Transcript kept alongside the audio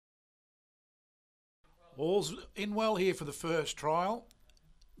All's in well here for the first trial.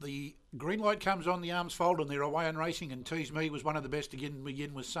 The green light comes on, the arms fold, and they're away and racing, and Tease Me was one of the best to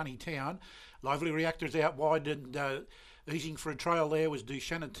begin with Sunny Town. Lively Reactors out wide, and easing for a trail there was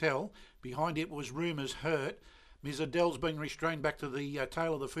Duchanatel. Behind it was Rumours Hurt. Ms Adele's being restrained back to the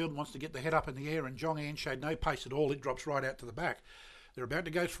tail of the field, wants to get the head up in the air, and Jong Ann showed no pace at all. It drops right out to the back. They're about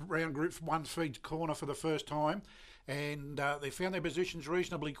to go round Group 1 feeds corner for the first time, and they found their positions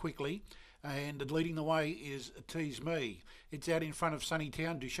reasonably quickly, and leading the way is Tease Me. It's out in front of Sunny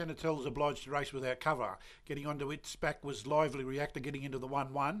Town. Duchanatel is obliged to race without cover. Getting onto its back was Lively Reactor, getting into the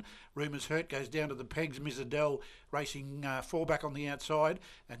 1-1. Rumours Hurt goes down to the pegs. Ms Adele racing 4 back on the outside,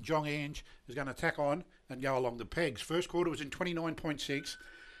 and Jong Ange is going to tack on and go along the pegs. First quarter was in 29.6.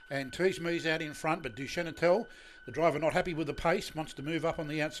 And Tease Me's out in front, but Duchanatel, the driver not happy with the pace, wants to move up on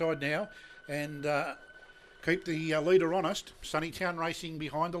the outside now and keep the leader honest. Sunny Town racing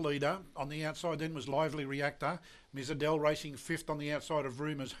behind the leader. On the outside then was Lively Reactor. Ms Adele racing 5th on the outside of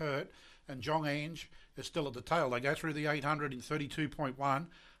Rumours Hurt. And Jong Ange is still at the tail. They go through the 800 in 32.1,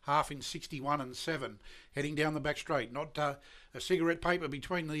 half in 61 and 7. Heading down the back straight. Not a cigarette paper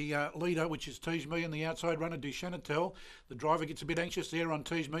between the leader, which is Tease Me, and the outside runner, Duchanatel. The driver gets a bit anxious there on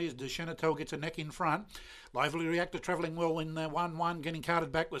Tease Me as Duchanatel gets a neck in front. Lively Reactor travelling well in the 1-1, getting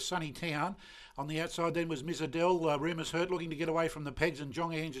carted back with Sunny Town. On the outside then was Ms Adele. Rumours Hurt looking to get away from the pegs, and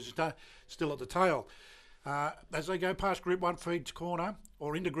Jong Ange is still at the tail. As they go past Group 1 feeds corner,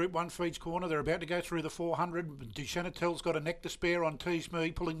 or into Group 1 feeds corner, they're about to go through the 400. Duchanatel's got a neck to spare on Tease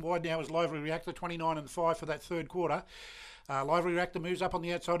Me. Pulling wide now is Lively Reactor, 29 and 5 for that third quarter. Lively Reactor moves up on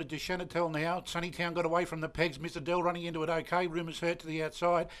the outside of Duchanatel now. Sunny Town got away from the pegs. Ms Adele running into it okay. Rumours Hurt to the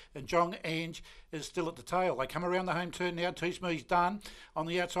outside, and Jong Ange is still at the tail. They come around the home turn now. Tease Me's done. On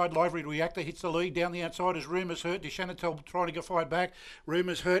the outside, Lively Reactor hits the lead. Down the outside is Rumours Hurt. Duchanatel trying to get fight back.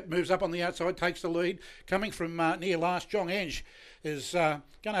 Rumours Hurt moves up on the outside, takes the lead. Coming from near last, Jong Ange is going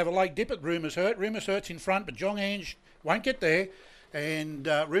to have a late dip at Rumours Hurt. Rumours Hurt's in front, but Jong Ange won't get there. And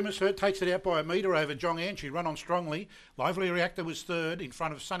Rumours Hurt takes it out by a metre over Jong Ange, who run on strongly. Lively Reactor was third in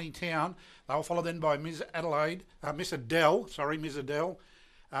front of Sunny Town. They were followed then by Ms Adele.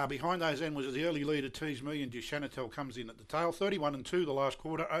 Behind those then was the early leader Tease Me, and Duchanatel comes in at the tail. 31 and 2 the last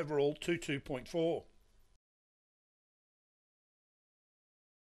quarter, overall 22.4.